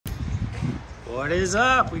What is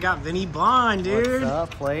up? We got Vinnie Banh, dude. What's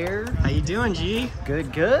up, player? How you doing, G?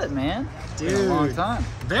 Good, good, man. Dude. Been a long time.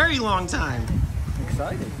 Very long time.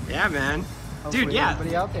 Excited. Yeah, man. Hopefully Dude, yeah.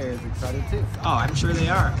 everybody out there is excited too. Oh, I'm sure they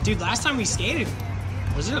are. Dude, last time we skated,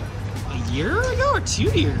 was it a year ago or 2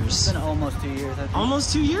 years? It's been almost 2 years, I think.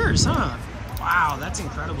 Almost 2 years, huh? Wow, that's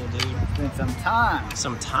incredible, dude. It's been some time.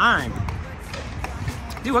 Some time.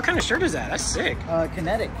 Dude, what kind of shirt is that? That's sick.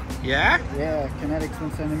 Kinetic. Yeah? Yeah, Kinetic's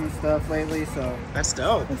been sending me stuff lately, so That's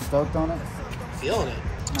dope. been stoked on it. Feeling it.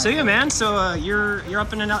 So yeah, man. So you're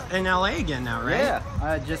up in LA again now, right? Yeah,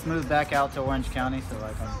 I just moved back out to Orange County, so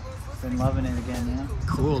like I've been loving it again, you know.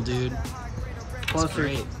 Cool, dude. Closer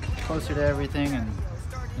to everything, and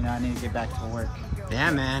you know I need to get back to work.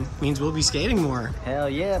 Yeah, man. Means we'll be skating more. Hell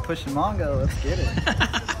yeah, pushing Mongo. Let's get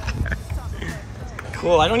it.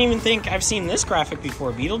 Cool. I don't even think I've seen this graphic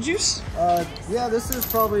before. Beetlejuice? Yeah, this is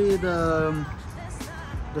probably the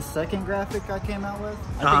second graphic I came out with.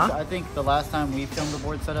 I think the last time we filmed the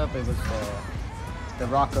board setup, it was the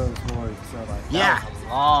Rocco's board. So like, that was a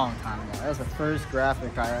long time ago. That was the first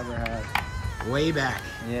graphic I ever had. Way back.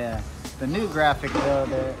 Yeah. The new graphic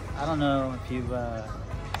though, I don't know if you've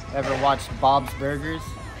ever watched Bob's Burgers.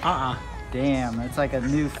 Damn, it's like a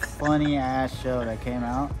new funny ass show that came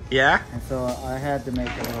out. Yeah? And so I had to make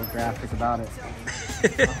a little graphic about it.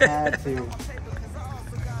 I had to.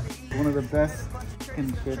 One of the best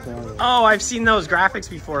fucking shits ever. Oh, I've seen those graphics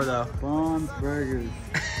before though. Bob's Burgers.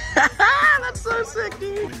 That's so sick,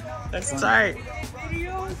 dude. That's tight.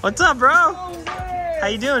 What's up, bro? How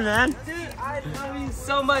you doing, man? Dude, I love you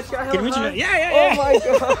so much. Good to meet you. Yeah. Oh my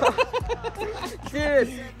god.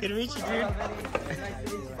 Dude. Good to meet you, dude.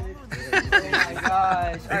 Oh my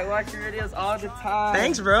gosh. I watch your videos all the time.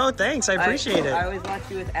 Thanks, bro. Thanks. I appreciate it. I always watch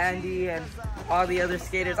you with Andy and all the other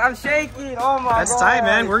skaters. I'm shaking. Oh my god. That's tight,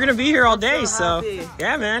 man. We're going to be here all day, so so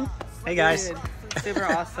yeah, man. Hey, guys. Dude, super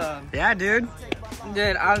awesome. Yeah, dude.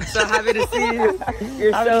 Dude, I'm so happy to see you.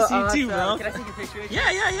 You're happy so to see you awesome. too, bro. Can I take a picture with you?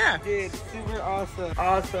 Yeah. Dude, super awesome.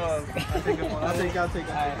 Awesome. I'll take one. I'll take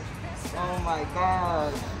it. Oh my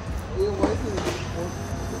god.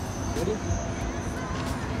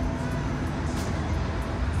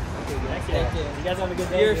 Thank you. You guys have a good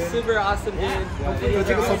day. You're dude. super awesome, dude. You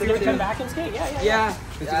gonna come back and skate? Yeah.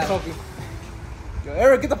 Yo,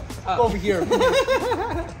 Eric, get the f over here.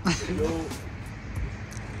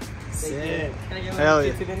 Sick. Can I get Hell one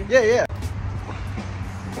yeah. YouTube video? Yeah.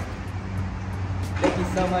 Thank you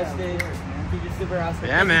so much, dude. You're super awesome.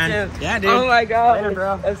 Yeah, Thank man. you, too. Yeah, dude. Oh my god. Later,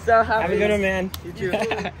 bro. I'm so happy. Have a good one, man. You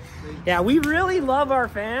too. Yeah, we really love our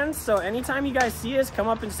fans, so anytime you guys see us, come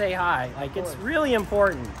up and say hi. Like, it's really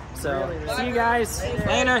important. So, Really. see you guys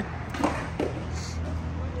later.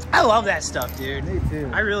 I love that stuff, dude. Me too.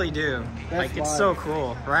 I really do. That's Like, it's live. so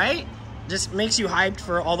cool, right? Just makes you hyped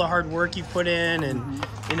for all the hard work you've put in, and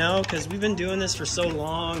you know, because we've been doing this for so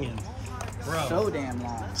long, and bro, So damn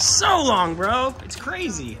long. so long, bro. It's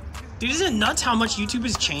crazy. Dude, isn't it nuts how much YouTube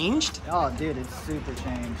has changed? Oh, dude, it's super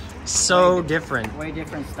changed. So different. Way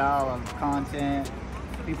different style of content.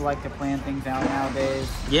 People like to plan things out nowadays.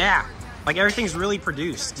 Yeah. Like, everything's really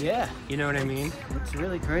produced. Yeah. You know what I mean? It's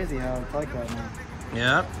really crazy how it's like right now.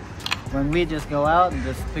 Yep. When we just go out and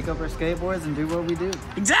just pick up our skateboards and do what we do.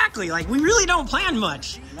 Exactly. Like, we really don't plan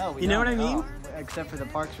much. No, we You know don't what I at mean? all. Except for the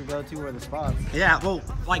parks we go to or the spots. Yeah, well,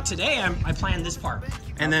 like today I planned this park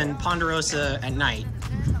and then Ponderosa at night.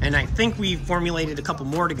 And I think we formulated a couple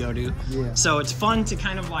more to go to. Yeah. So it's fun to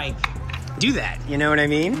kind of like do that, you know what I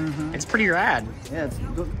mean? It's pretty rad. Yeah, it's,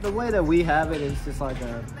 the way that we have it is just like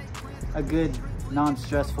a good,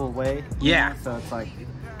 non-stressful way. you Yeah. know? So it's like,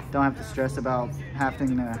 don't have to stress about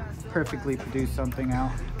having to perfectly produce something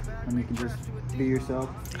out. And you can just be yourself.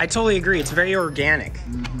 I totally agree. It's very organic.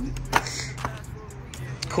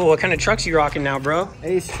 Cool. What kind of trucks you rocking now, bro?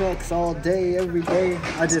 Ace trucks all day, every day.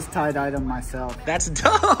 I just tie-dyed them myself. That's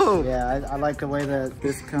dope. Yeah, I like the way that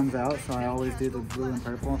this comes out, so I always do the blue and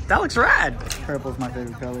purple. That looks rad. Purple's my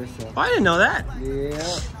favorite color, so Oh, I didn't know that.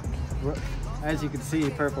 yeah. As you can see,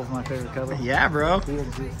 purple's my favorite color. Yeah, bro. Cool,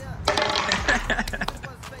 cool.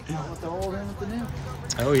 With the old and with the new.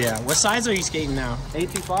 Oh, yeah. What size are you skating now?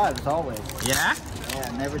 825 as always. Yeah? Yeah,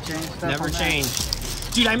 never changed stuff. Never on that.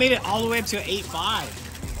 changed. Dude, I made it all the way up to 8.5.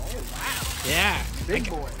 Yeah. Big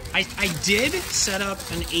boy. I did set up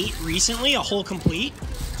an 8 recently, a whole complete,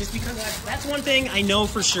 just because that's one thing I know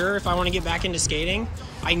for sure if I want to get back into skating.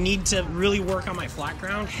 I need to really work on my flat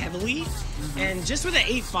ground heavily. And just with an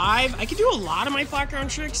 8.5, I could do a lot of my flat ground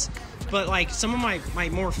tricks, but like some of my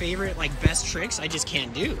more favorite, like best tricks, I just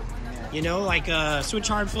can't do. You know, like switch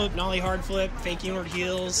hard flip, nollie hard flip, fake inward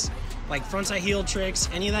heels, like frontside heel tricks,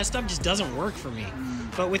 any of that stuff just doesn't work for me.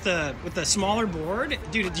 but with a smaller board,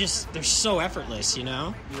 dude, they're so effortless, you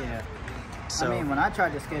know? Yeah. So, I mean, when I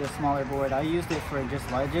tried to skate a smaller board, I used it for just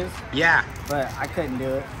ledges. Yeah. But I couldn't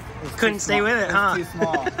do it. Couldn't stay with it, huh? It was too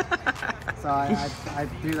small. So I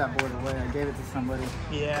threw that board away. I gave it to somebody.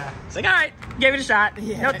 Yeah. It's like, all right, gave it a shot.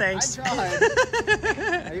 Yeah, no thanks. I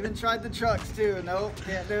tried. I even tried the trucks too. Nope,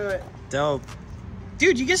 can't do it. Dope.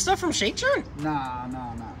 Dude, you get stuff from Shake Shack? Nah.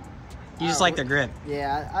 You just like their grip.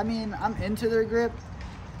 Yeah, I mean, I'm into their grip.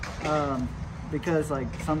 Because like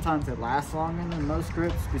sometimes it lasts longer than most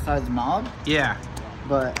grips besides Mob. Yeah.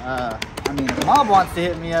 But I mean, if Mob wants to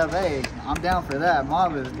hit me up, hey, I'm down for that.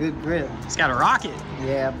 Mob is a good grip. It's got a rocket.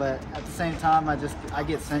 Yeah, but at the same time, I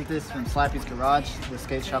get sent this from Slappy's Garage, the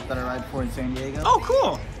skate shop that I ride for in San Diego. Oh,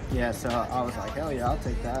 cool. Yeah, so I was like, hell yeah, I'll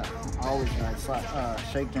take that. I always ride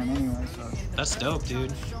Shake them anyway, so. That's dope,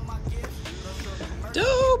 dude.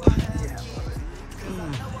 Dope. Yeah.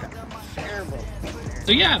 Terrible.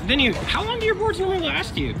 So yeah, Vinnie, how long do your boards normally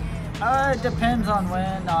last you? It depends on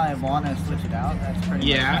when I want to switch it out. That's pretty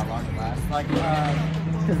much how long it lasts. Like,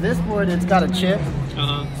 because this board, it's got a chip.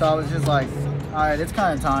 So I was just like, all right, it's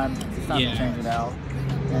kind of time. It's time to change it out.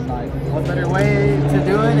 And like, what better way to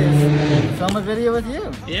do it is film a video with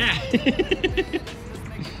you. Yeah.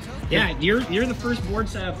 Yeah, you're the first board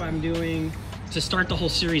setup I'm doing to start the whole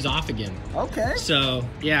series off again. Okay. So,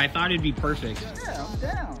 yeah, I thought it'd be perfect. Yeah, I'm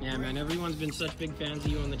down. Yeah, man, everyone's been such big fans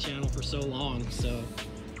of you on the channel for so long, so,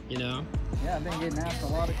 you know. Yeah, I've been getting asked a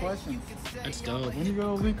lot of questions. That's dope. When you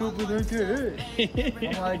gonna link up with AT&T?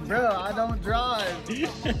 I'm like, bro, I don't drive.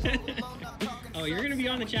 Oh, you're gonna be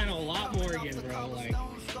on the channel a lot more again, bro. Like,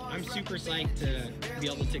 I'm super psyched to be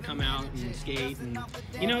able to come out and skate, and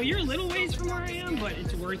you know, you're a little ways from where I am, but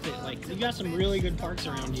it's worth it. Like, you got some really good parks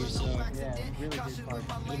around you, so yeah, really good parks.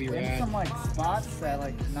 It'll be There's rad. some like spots that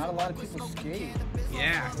like not a lot of people skate.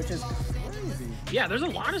 Yeah, which is crazy. Yeah, there's a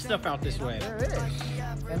lot of stuff out this way. There is.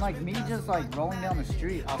 And like me just like rolling down the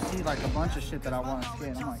street, I'll see like a bunch of shit that I want to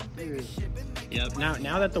skate. I'm like, dude. Yep.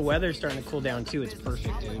 Now that the weather's starting to cool down too, it's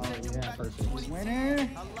perfect, dude. Oh yeah, perfect. Winter.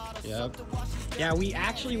 Yep. Yeah, we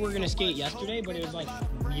actually were gonna skate yesterday, but it was like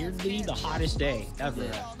weirdly the hottest day ever.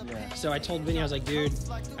 Yeah. So I told Vinnie, I was like, dude,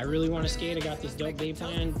 I really want to skate. I got this dope day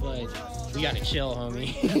plan, but we gotta chill,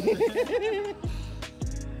 homie.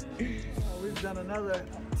 We've done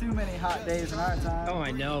too many hot days in our time. Oh,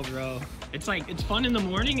 I know, bro. It's like, it's fun in the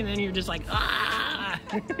morning, and then you're just like, ah!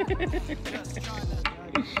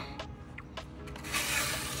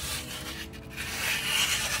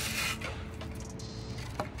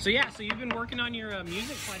 So yeah, so you've been working on your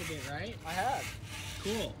music quite a bit, right? I have.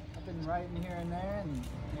 Cool. I've been writing here and there, and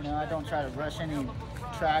you know, I don't try to rush any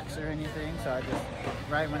tracks or anything, so I just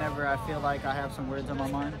write whenever I feel like I have some words on my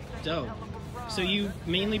mind. Dope. So you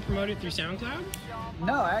mainly promote it through SoundCloud?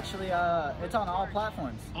 No, actually, it's on all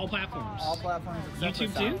platforms. All platforms? All platforms except YouTube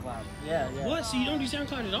for SoundCloud. Too? Yeah. What? So you don't do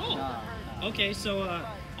SoundCloud at all? No. Okay, so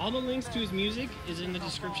all the links to his music is in the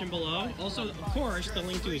description below. Also, of course, the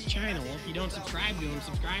link to his channel. If you don't subscribe to him,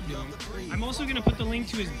 subscribe to him. I'm also going to put the link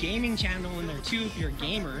to his gaming channel in there too if you're a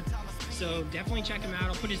gamer. So definitely check him out.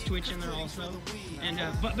 I'll put his Twitch in there also. And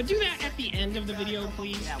but do that at the end of the video,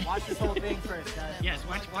 please. Yeah, watch this whole thing first, guys. Yes,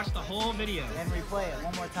 watch the whole video. And replay it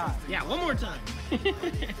one more time. Yeah, one more time.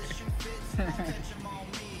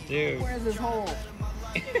 Dude. Where's this hole?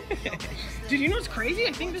 Dude, you know what's crazy?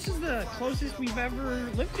 I think this is the closest we've ever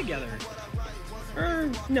lived together.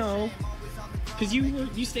 Or no, because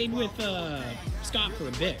you stayed with Scott for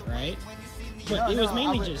a bit, right? But it was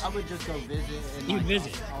mainly I would just go visit. And You'd like,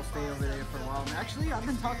 visit. I'll stay over there for a while. And actually, I've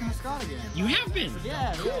been talking to Scott again. You have been?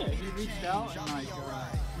 Yeah, cool. Yeah. He reached out and like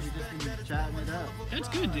we just been chatting it up. That's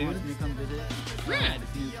good, dude. Wanted me to come visit. Rad.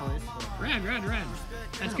 This new place. So. Rad.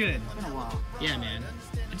 That's good. It's been a while. Yeah, man.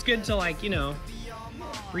 It's good to like, you know,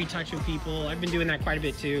 retouch with people. I've been doing that quite a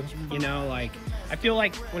bit too. You know, like I feel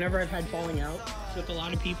like whenever I've had falling out with a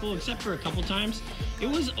lot of people, except for a couple times, it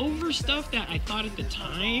was over stuff that I thought at the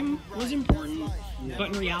time was important. Yeah. But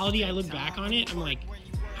in reality, I look back on it, I'm like,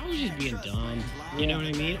 I was just being dumb. You know what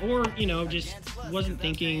I mean? Or, you know, just wasn't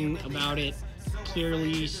thinking about it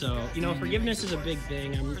clearly. So, you know, forgiveness is a big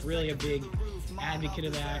thing. I'm really a big advocate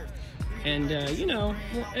of that. And, you know,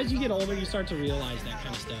 as you get older, you start to realize that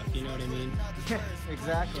kind of stuff. You know what I mean? Yeah,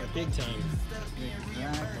 exactly. Big time.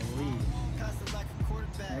 Exactly.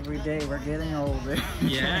 Every day we're getting older.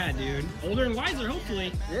 Yeah, dude. Older and wiser,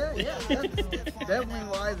 hopefully. Yeah, definitely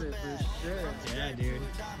wiser for sure. Yeah, dude.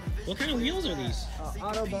 What kind of wheels are these?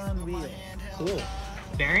 Autobahn wheel. Cool.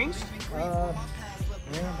 Bearings? Random.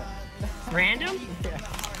 Random? Yeah.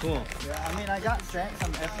 Cool. Yeah, I mean, I got sent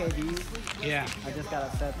some FKDs. Yeah. I just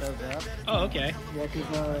gotta set those up. Oh, okay. Yeah,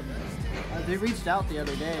 because they reached out the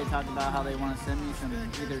other day talking about how they want to send me some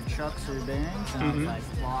either trucks or bearings. And I was like,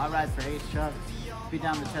 well, I ride for Ace Trucks. Be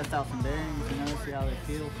down to test out some bearings, you know, see how they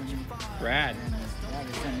feel for me. Rad. And yeah,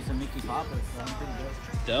 they sent me some Mickey Poppers, so I'm pretty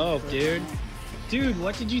good. Dope, dude. Dude,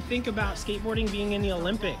 what did you think about skateboarding being in the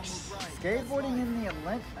Olympics? Skateboarding in the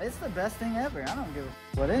Olympics, it's the best thing ever. I don't give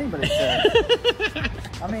a what anybody says.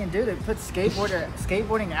 I mean, dude, it puts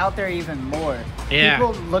skateboarding out there even more. Yeah.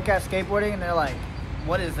 People look at skateboarding and they're like,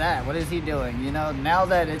 what is that? What is he doing? You know, now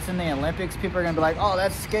that it's in the Olympics, people are gonna be like, oh,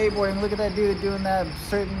 that's skateboarding. Look at that dude doing that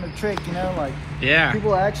certain trick, you know? Like, yeah.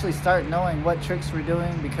 People actually start knowing what tricks we're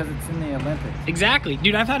doing because it's in the Olympics. Exactly.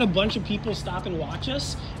 Dude, I've had a bunch of people stop and watch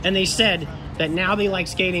us, and they said that now they like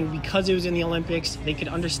skating because it was in the Olympics. They could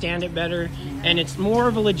understand it better, and it's more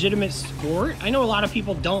of a legitimate sport. I know a lot of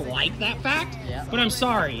people don't like that fact, but I'm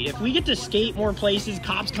sorry. If we get to skate more places,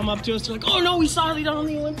 cops come up to us, they're like, oh no, we saw it on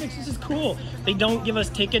the Olympics. This is cool. They don't give us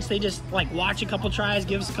tickets. They just like watch a couple tries,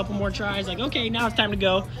 give us a couple more tries. Like, okay, now it's time to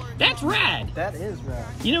go. That's rad. That is rad.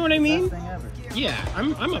 You know what I mean? Best thing ever. Yeah,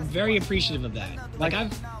 I'm very appreciative of that.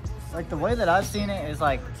 Like the way that I've seen it is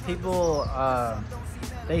like people, I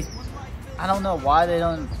don't know why they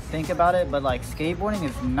don't think about it, but like skateboarding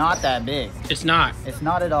is not that big. It's not. It's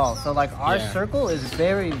not at all. So like our circle is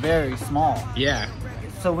very, very small. Yeah.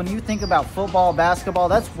 So when you think about football, basketball,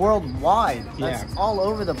 that's worldwide. That's all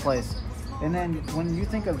over the place. And then when you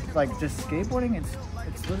think of like just skateboarding, it's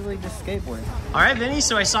literally just skateboarding. All right, Vinny,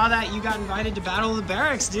 so I saw that you got invited to Battle of the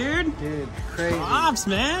Berrics, dude. Dude, crazy. Props,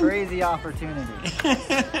 man. Crazy opportunity.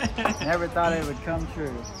 Never thought it would come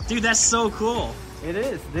true. Dude, that's so cool. It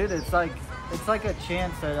is, dude. It's like a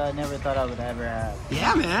chance that I never thought I would ever have.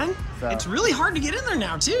 Yeah, man. So, it's really hard to get in there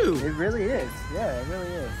now, too. It really is. Yeah, it really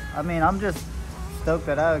is. I mean, I'm just stoked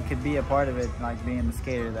that I could be a part of it, like being the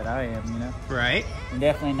skater that I am, you know? Right. And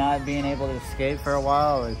definitely not being able to skate for a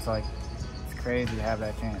while, it's like, it's crazy to have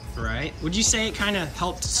that chance. Right. Would you say it kind of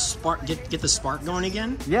helped spark get the spark going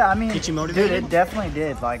again? Yeah, I mean, get you motivated? Dude, it definitely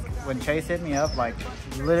did. Like, when Chase hit me up, like,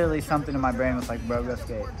 literally something in my brain was like, bro, go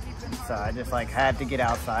skate. So I just, like, had to get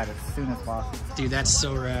outside as soon as possible. Dude, that's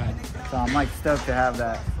so rad. So I'm, like, stoked to have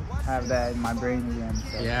that in my brain again.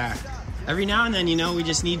 So. Yeah. Every now and then, you know, we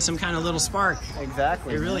just need some kind of little spark.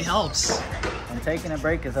 Exactly. It really helps. And taking a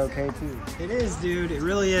break is okay, too. It is, dude. It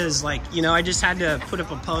really is. Like, you know, I just had to put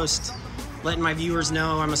up a post letting my viewers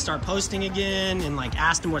know I'm going to start posting again and, like,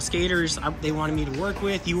 asked them what skaters they wanted me to work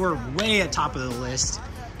with. You were way at top of the list.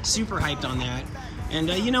 Super hyped on that. And,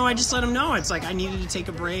 you know, I just let them know. It's like I needed to take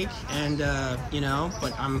a break and, you know,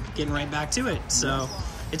 but I'm getting right back to it. So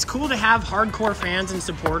it's cool to have hardcore fans and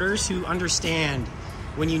supporters who understand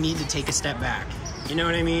when you need to take a step back. You know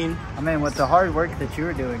what I mean? I mean, with the hard work that you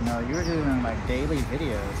were doing, though, you were doing, like, daily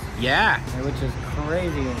videos. Yeah. Which is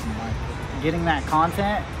crazy. Like, getting that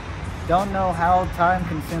content, don't know how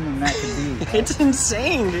time-consuming that could be. It's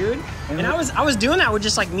insane, dude. And I was doing that with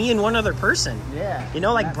just, like, me and one other person. Yeah. You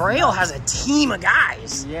know, like, Braille has a team of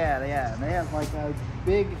guys. Yeah. They have, like, a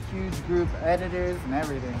big, huge group of editors and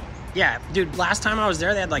everything. Yeah, dude, last time I was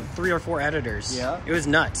there, they had, like, 3 or 4 editors. Yeah. It was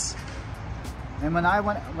nuts. And when I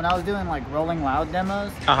was doing like Rolling Loud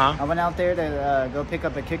demos, I went out there to go pick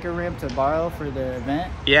up a kicker ramp to borrow for the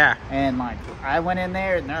event. Yeah. And like I went in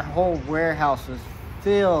there and their whole warehouse was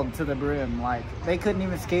filled to the brim. Like they couldn't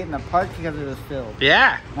even skate in the park because it was filled.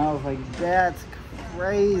 Yeah. And I was like, that's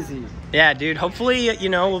crazy. Yeah, dude. Hopefully, you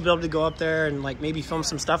know, we'll be able to go up there and like maybe film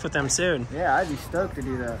some stuff with them soon. Yeah, I'd be stoked to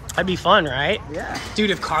do that. That'd be fun, right? Yeah. Dude,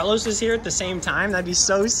 if Carlos was here at the same time, that'd be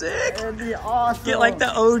so sick. That'd be awesome. Get like the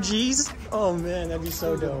OGs. Oh man, that'd be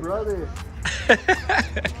so dope. Brother.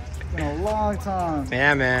 It's been a long time.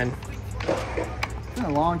 Yeah, man. It's been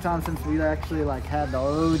a long time since we actually like had the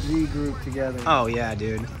OG group together. Oh yeah,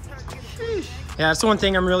 dude. Sheesh. Yeah, that's the one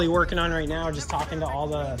thing I'm really working on right now, just talking to all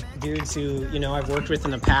the dudes who, you know, I've worked with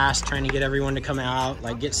in the past, trying to get everyone to come out,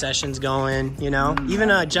 like get sessions going, you know. Even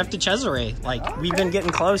Jeff DeCesare, like we've been getting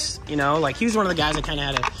close, you know, like he was one of the guys I kind of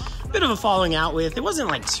had a bit of a falling out with. It wasn't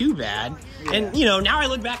like too bad. Yeah. And, you know, now I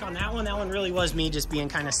look back on that one really was me just being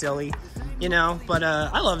kind of silly, you know, but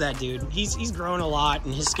I love that dude. He's grown a lot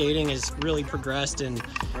and his skating has really progressed and,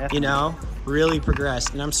 you know, really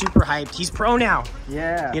progressed. And I'm super hyped. He's pro now.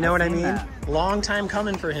 Yeah. You know what I mean? That. Long time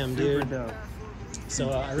coming for him, dude. Super dope. So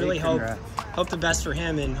I really hope the best for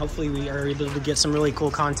him, and hopefully we are able to get some really cool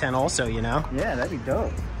content also, you know? Yeah, that'd be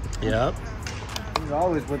dope. Yep. He's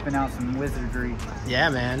always whipping out some wizardry. Yeah,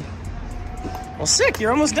 man. Well, sick.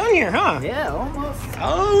 You're almost done here, huh? Yeah, almost.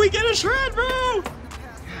 Oh, we get a shred, bro.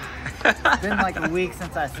 It's been like a week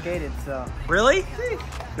since I skated, so. Really?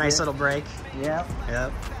 Nice little break. Yeah.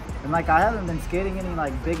 Yep. And like I haven't been skating any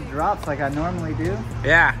like big drops like I normally do.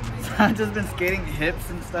 Yeah. So I've just been skating hips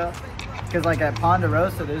and stuff. Because like at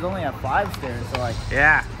Ponderosa, there's only a 5 stairs, so like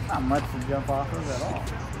yeah, not much to jump off of at all.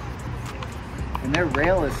 And their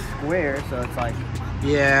rail is square, so it's like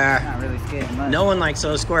not really skating much. No one likes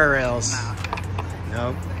those square rails. Nah.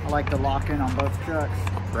 Nope. I like the lock-in on both trucks.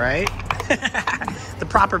 Right? The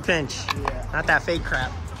proper pinch. Yeah. Not that fake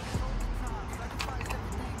crap.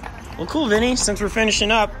 Well, cool, Vinny. Since we're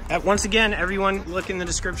finishing up, once again, everyone look in the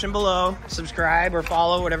description below. Subscribe or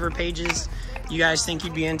follow whatever pages you guys think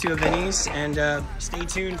you'd be into of Vinny's. And stay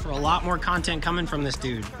tuned for a lot more content coming from this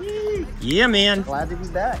dude. Yeah, man. Glad to be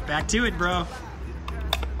back. Back to it, bro.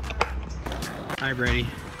 Hi, Brady.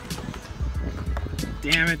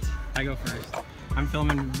 Damn it. I go first. I'm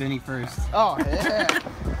filming Vinny first. Oh, yeah.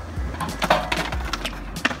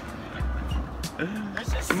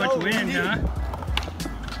 Too much wind, huh?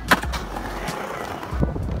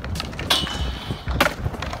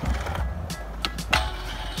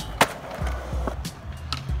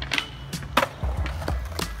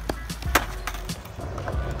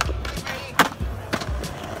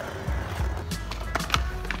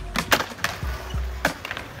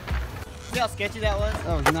 See how sketchy that was?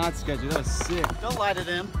 That was not sketchy. That was sick. Don't lie to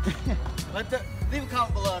them. Leave a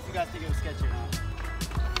comment below if you guys think it was sketchy or not.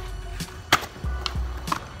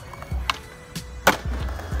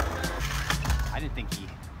 I didn't think he.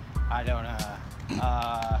 I don't.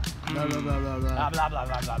 Blah, blah, blah, blah, blah. Blah blah blah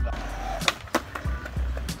blah blah blah.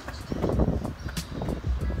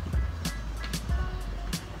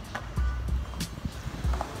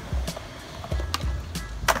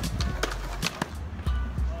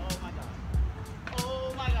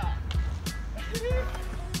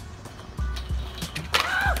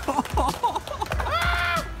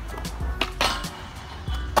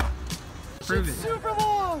 Prove it. Super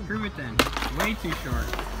long. Prove it then. Way too short.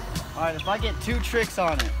 All right, if I get 2 tricks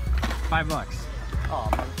on it. $5. Oh,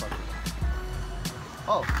 motherfucker.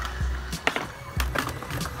 Oh.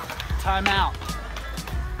 Time out.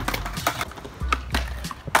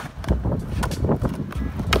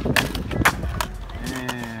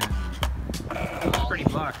 And that's pretty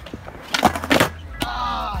buck.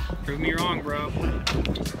 Prove me wrong, bro.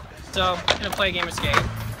 So, gonna play a game of skate.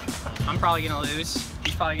 I'm probably gonna lose.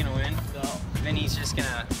 He's probably gonna win. So, Vinny's just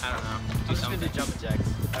gonna, I don't know, do something. I'm just gonna do jumping jacks.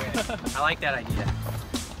 Okay. I like that idea.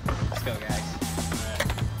 Let's go, guys.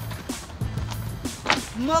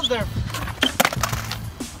 Mother.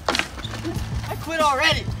 I quit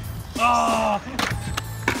already. Oh!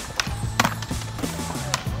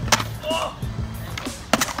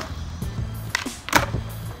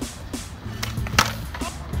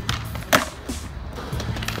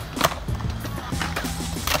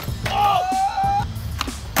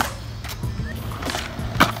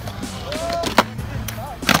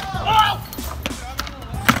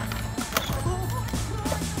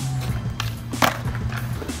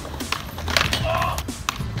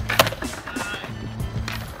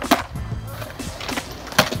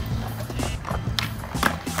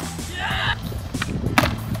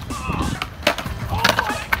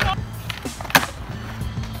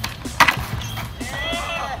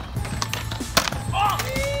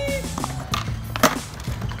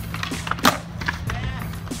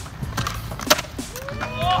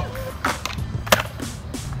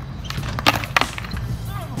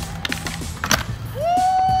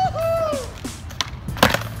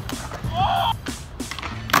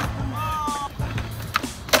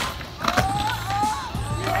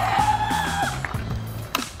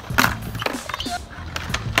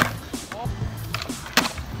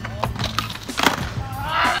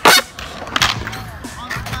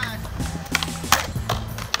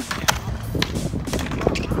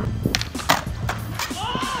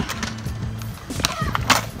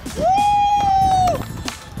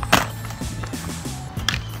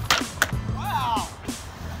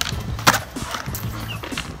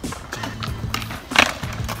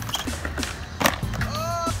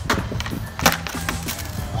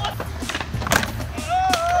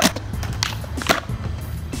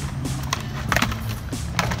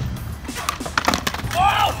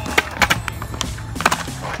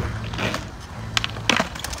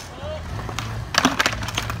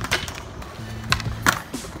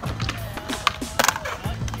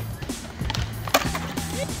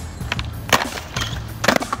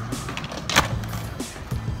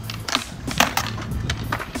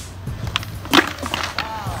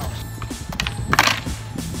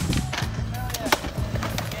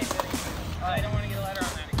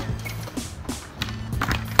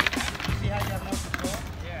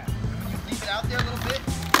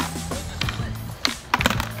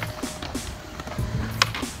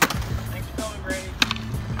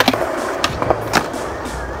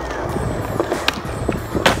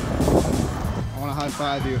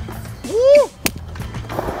 But I do. Woo!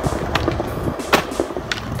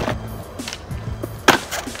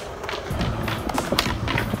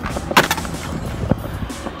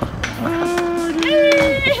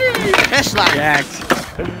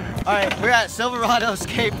 Alright, we're at Silverado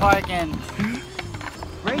Skate Park and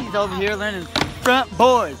Brady's over here learning front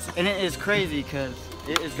boards. And it is crazy because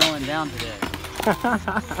it is going down today.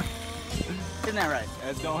 Isn't that right?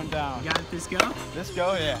 It's going down. You got this go? This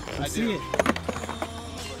go, yeah. I see it.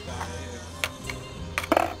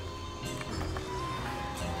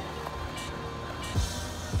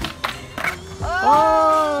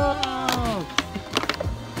 Oh!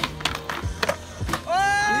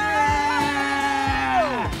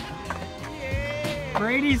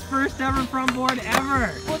 Brady's first ever front board ever.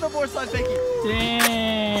 For the board side fakie.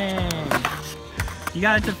 Dang. You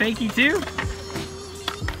got it to fakie too?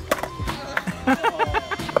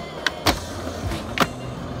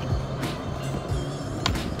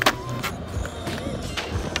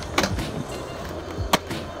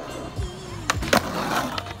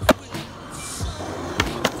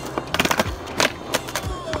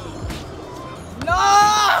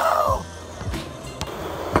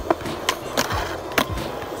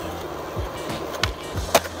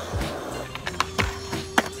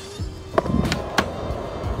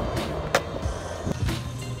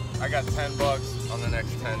 I got $10 on the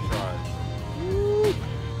next 10 tries. Woo.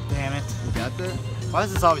 Damn it. You got that? Why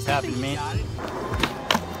does this always happen to me?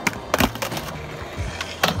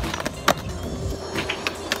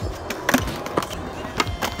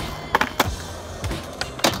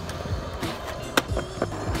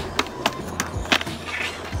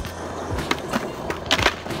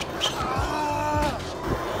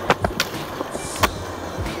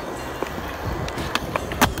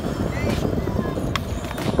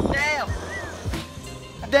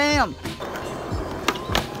 Damn!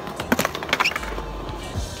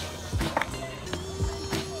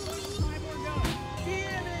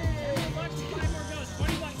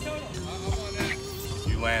 If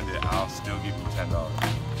you land it, I'll still give you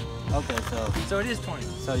 $10. Okay, So it is 20.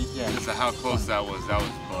 so yeah, Because of how close that was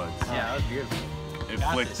buds. Yeah, that was beautiful. It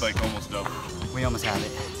Got flicked this. like almost double. we almost have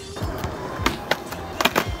it.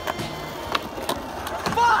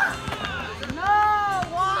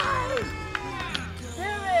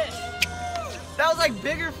 That was like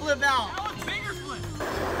bigger flip out. That was bigger flip.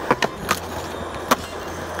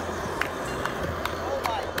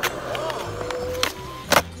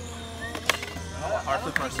 Hard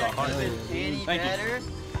flip myself. Any better?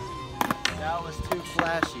 That was too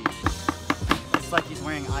flashy. Looks like he's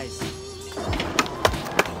wearing ice.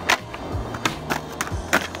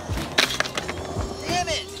 Damn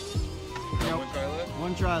it! One try left?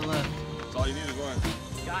 One try left. That's all you need is one.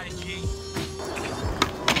 Got it, G.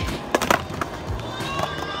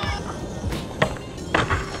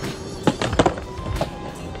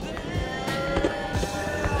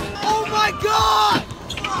 Oh my god!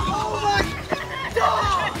 Oh my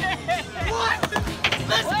god! What?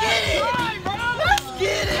 Let's get it! Let's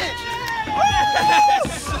get it!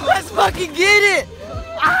 Let's fucking get it!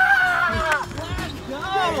 Ah!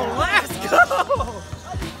 Let's go!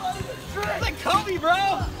 It's like Kobe,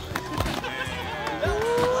 bro!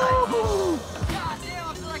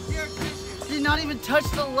 Did not even touch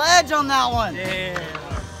the ledge on that one. Damn.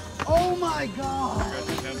 Oh my god.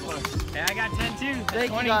 Yeah, I got 10 too.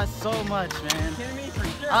 Thank you guys so much, man. Kidding me? For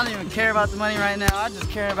sure. I don't even care about the money right now. I just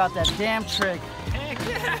care about that damn trick. Heck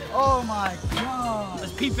yeah. Oh my god.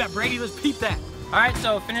 Let's peep that, Brady. Let's peep that. All right,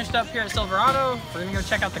 so finished up here at Silverado. We're gonna go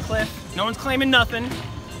check out the cliff. No one's claiming nothing.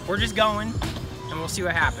 We're just going, and we'll see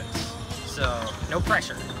what happens. So, no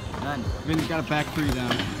pressure. None. Vinnie got a back 3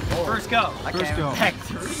 down. First go. I First can't go. Heck,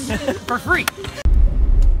 for free.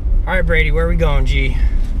 All right, Brady, where are we going, G?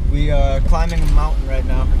 We are climbing a mountain right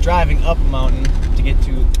now. We're driving up a mountain to get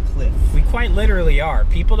to the cliff. We quite literally are.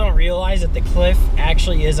 People don't realize that the cliff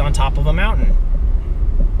actually is on top of a mountain.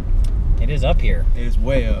 It is up here. It is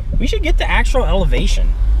way up. We should get the actual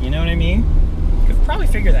elevation. You know what I mean? We could probably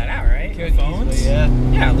figure that out, right? Could Phones? easily, yeah.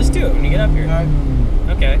 Yeah, let's do it when you get up here. Alright.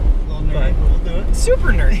 Okay. A little nerdy, but we'll do it.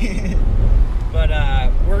 Super nerdy. But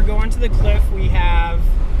we're going to the cliff. We have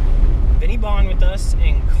Vinnie Banh with us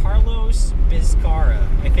and Carlos Bizcarra.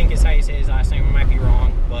 I think is how you say his last name. I might be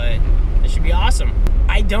wrong, but it should be awesome.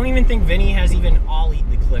 I don't even think Vinnie has even ollied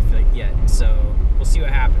the cliff yet, so we'll see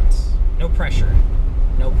what happens. No pressure.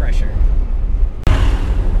 No pressure.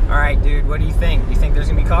 All right, dude, what do you think? Do you think there's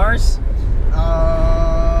gonna be cars?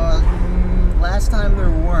 Last time there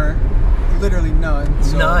weren't. Literally none.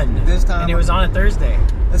 So None. This time. And it was on a Thursday.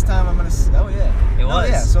 This time I'm gonna. Oh yeah. It was. Oh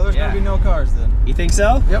yeah, so there's gonna be no cars then. You think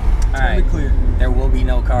so? Yep. It's gonna be clear. There will be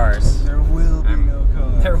no cars. There will be no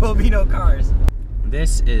cars. There will be no cars.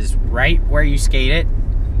 This is right where you skate it,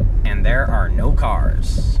 and there are no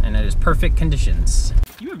cars, and it is perfect conditions.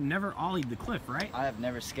 You have never ollied the cliff, right? I have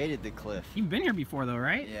never skated the cliff. You've been here before though,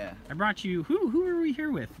 right? Yeah. I brought you, who were we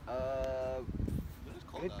here with?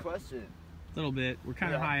 Good question. A little bit. We're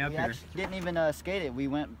kind of high up we here. actually didn't even skate it. We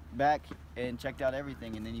went back and checked out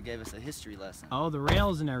everything, and then you gave us a history lesson. Oh, the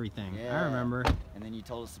rails and everything. Yeah. I remember. And then you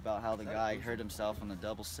told us about how the guy hurt himself on the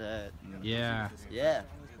double set. Yeah. Yeah.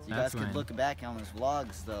 You That's guys could look back on his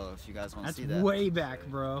vlogs, though, if you guys want to see that. That's way back,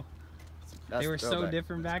 bro. That's they were so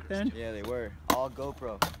different back then. Yeah, they were. All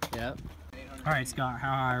GoPro. Yep. All right, Scott,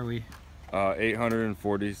 how high are we?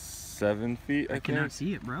 847 feet, I cannot think.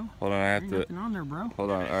 see it, bro. Hold on, I have there to. ain't nothing on there, bro. Hold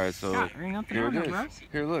on, all right, so. Scott, there ain't nothing here on it there, bro. is.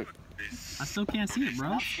 Here, look. I still can't see it,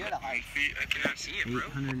 bro.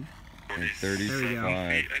 800.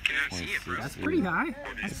 35. That's pretty high.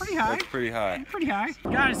 That's pretty high. That's pretty high. That's pretty high.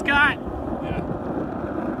 Got it, Scott. Yeah.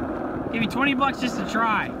 Give me 20 bucks just to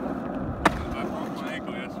try.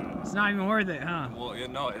 It's not even worth it, huh? Well, yeah,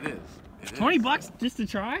 no, it is. 20 bucks just to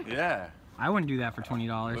try? Yeah. I wouldn't do that for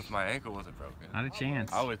 $20. If my ankle wasn't broken. Not a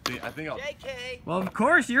chance. I would think. I think I'll. Well, of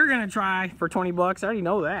course you're gonna try for 20 bucks. I already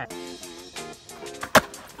know that.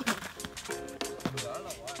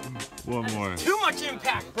 One more. Too much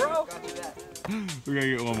impact, bro. We gotta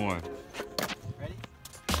get one more. Ready?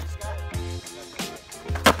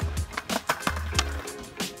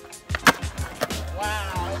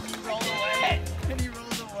 Wow, and he rolled away. And he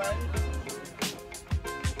rolled away.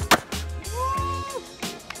 Woo!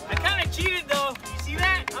 I kind of cheated though. You see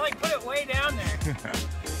that? I like put it way down there.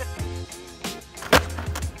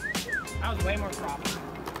 That was way more proper.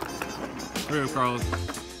 Hurry up, Carlos.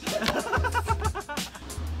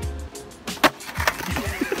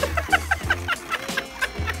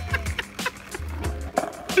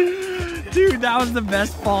 Dude, that was the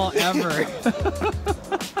best fall ever.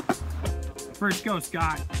 First go,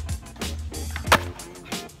 Scott.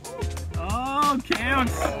 Oh,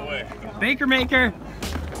 counts. Oh, wait. Baker maker.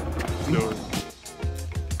 No.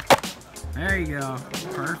 There you go.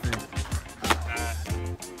 Perfect.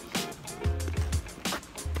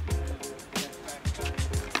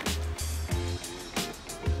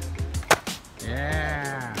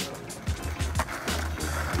 Yeah.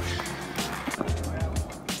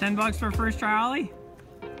 10 bucks for first try ollie?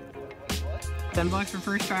 10 bucks for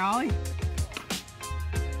first try ollie?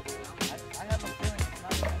 I have a feeling it's not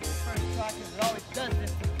going to be the first try because it always does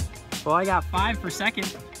this. Well, I got 5 for second.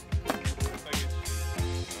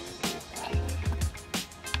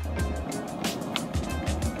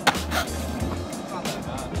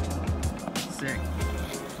 Sick.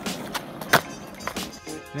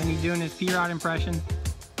 Vinnie doing his P-Rod impression.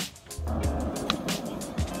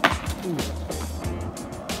 Ooh.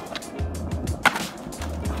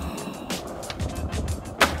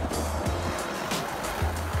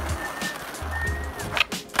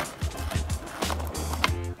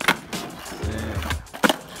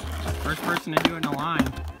 First person to do it in a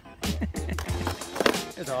line.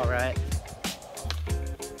 It's all right.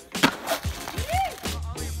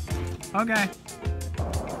 Okay.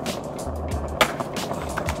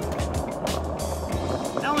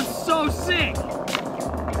 That was so sick.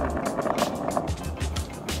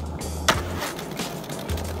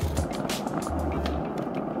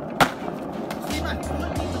 See my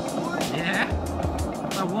foot in the board? Yeah.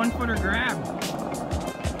 A 1-footer grab.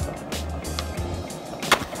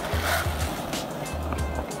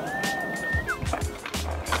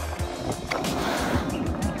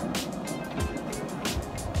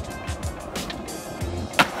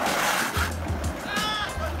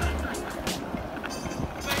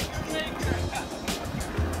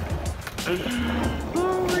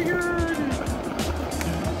 Oh my god!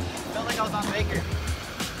 Felt like I was on Baker.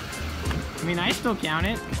 I mean, I still count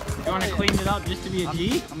it. You want to clean it up just to be a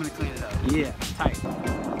G? I'm gonna clean it up. Yeah, tight.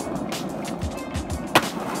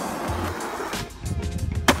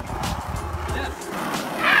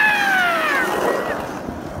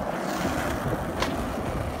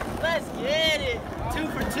 Let's get it. 2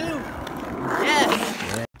 for 2. Yes.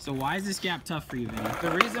 So why is this gap tough for you, Vinnie? The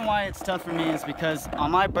reason why it's tough for me is because on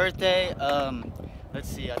my birthday, let's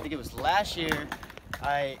see, I think it was last year,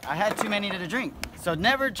 I had too many to drink. So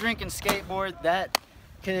never drink and skateboard. That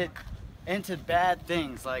could into bad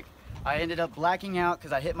things. Like I ended up blacking out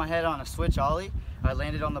because I hit my head on a switch ollie. I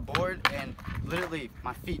landed on the board and literally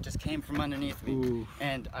my feet just came from underneath me. Ooh.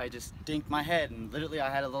 And I just dinked my head and literally I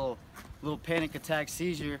had a little panic attack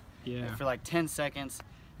seizure for like 10 seconds.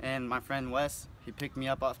 And my friend Wes, he picked me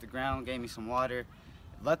up off the ground, gave me some water,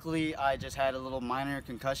 Luckily, I just had a little minor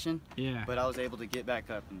concussion. Yeah. But I was able to get back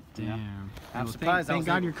up. And, you know, Damn. I'm Well, surprised. Thank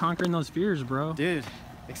God you're conquering those fears, bro. Dude,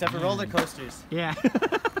 except for roller coasters. Yeah.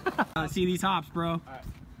 See these hops, bro.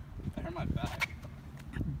 I hurt my back.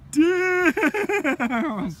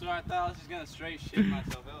 Damn. So I thought I was just gonna straight shit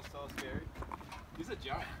myself. That was so scary. He's a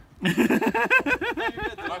giant. My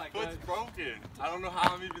foot's broken. I don't know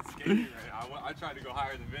how I'm even skating right now. I tried to go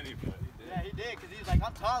higher than Vinnie, but he did. Yeah, he did, because he was like,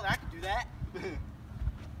 I'm taller, I can do that.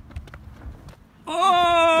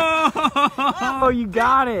 Oh, you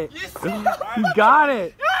got it. You got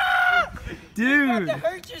it. Dude. You're about to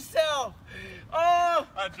hurt yourself. Oh.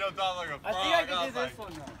 I jumped off like a frog. I think I can do this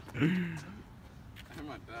one, though. I hurt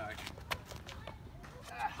my back.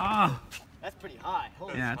 Oh. That's pretty high.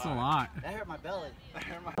 Holy Yeah, that's a lot. That hurt my belly.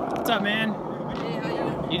 What's up, man? Hey, how you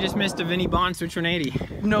doing? You just missed a Vinnie Banh switch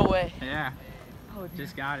 180. No way. Yeah.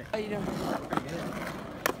 Just got it. How you doing? Pretty good.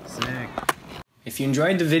 Sick. If you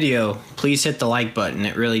enjoyed the video, please hit the like button.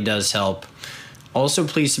 It really does help. Also,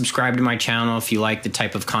 please subscribe to my channel if you like the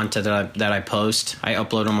type of content that I post. I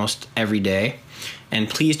upload almost every day. And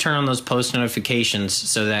please turn on those post notifications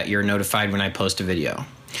so that you're notified when I post a video.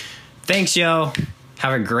 Thanks, yo.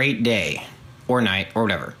 Have a great day or night or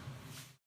whatever.